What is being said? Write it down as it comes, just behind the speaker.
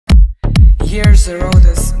Years erode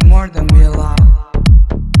us more than we allow.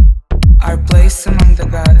 Our place among the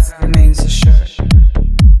gods remains assured.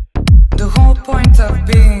 The whole point of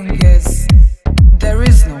being is there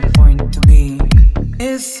is no point to being.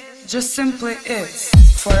 Is just simply is,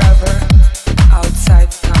 forever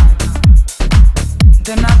outside time.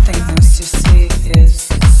 The nothingness you see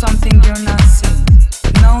is something you're not seeing.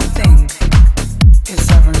 No thing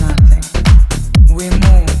is ever nothing. We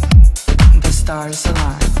move, the stars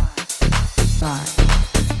align. Fly,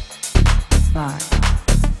 fly,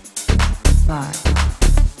 fly.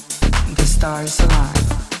 The stars align.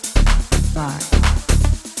 Fly,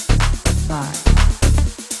 fly,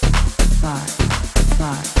 fly,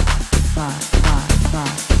 fly, fly, fly, fly,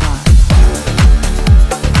 fly.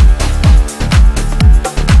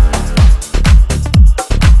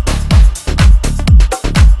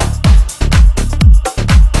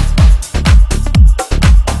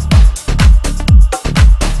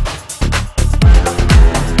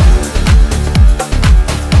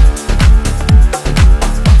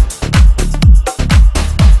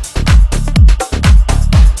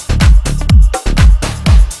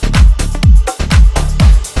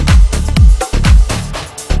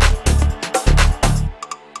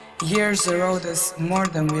 Years erode us more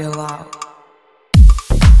than we allow.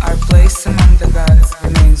 Our place among the gods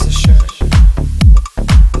remains assured.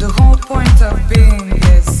 The whole point of being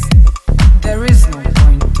is there is no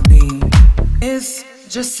point to being. Is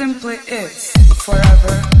just simply is,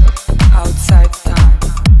 forever outside time.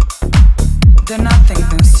 The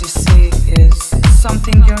nothingness you see is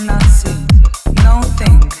something you're not seeing. No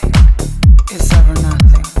thing is ever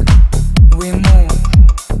nothing. We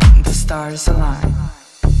move, the stars align.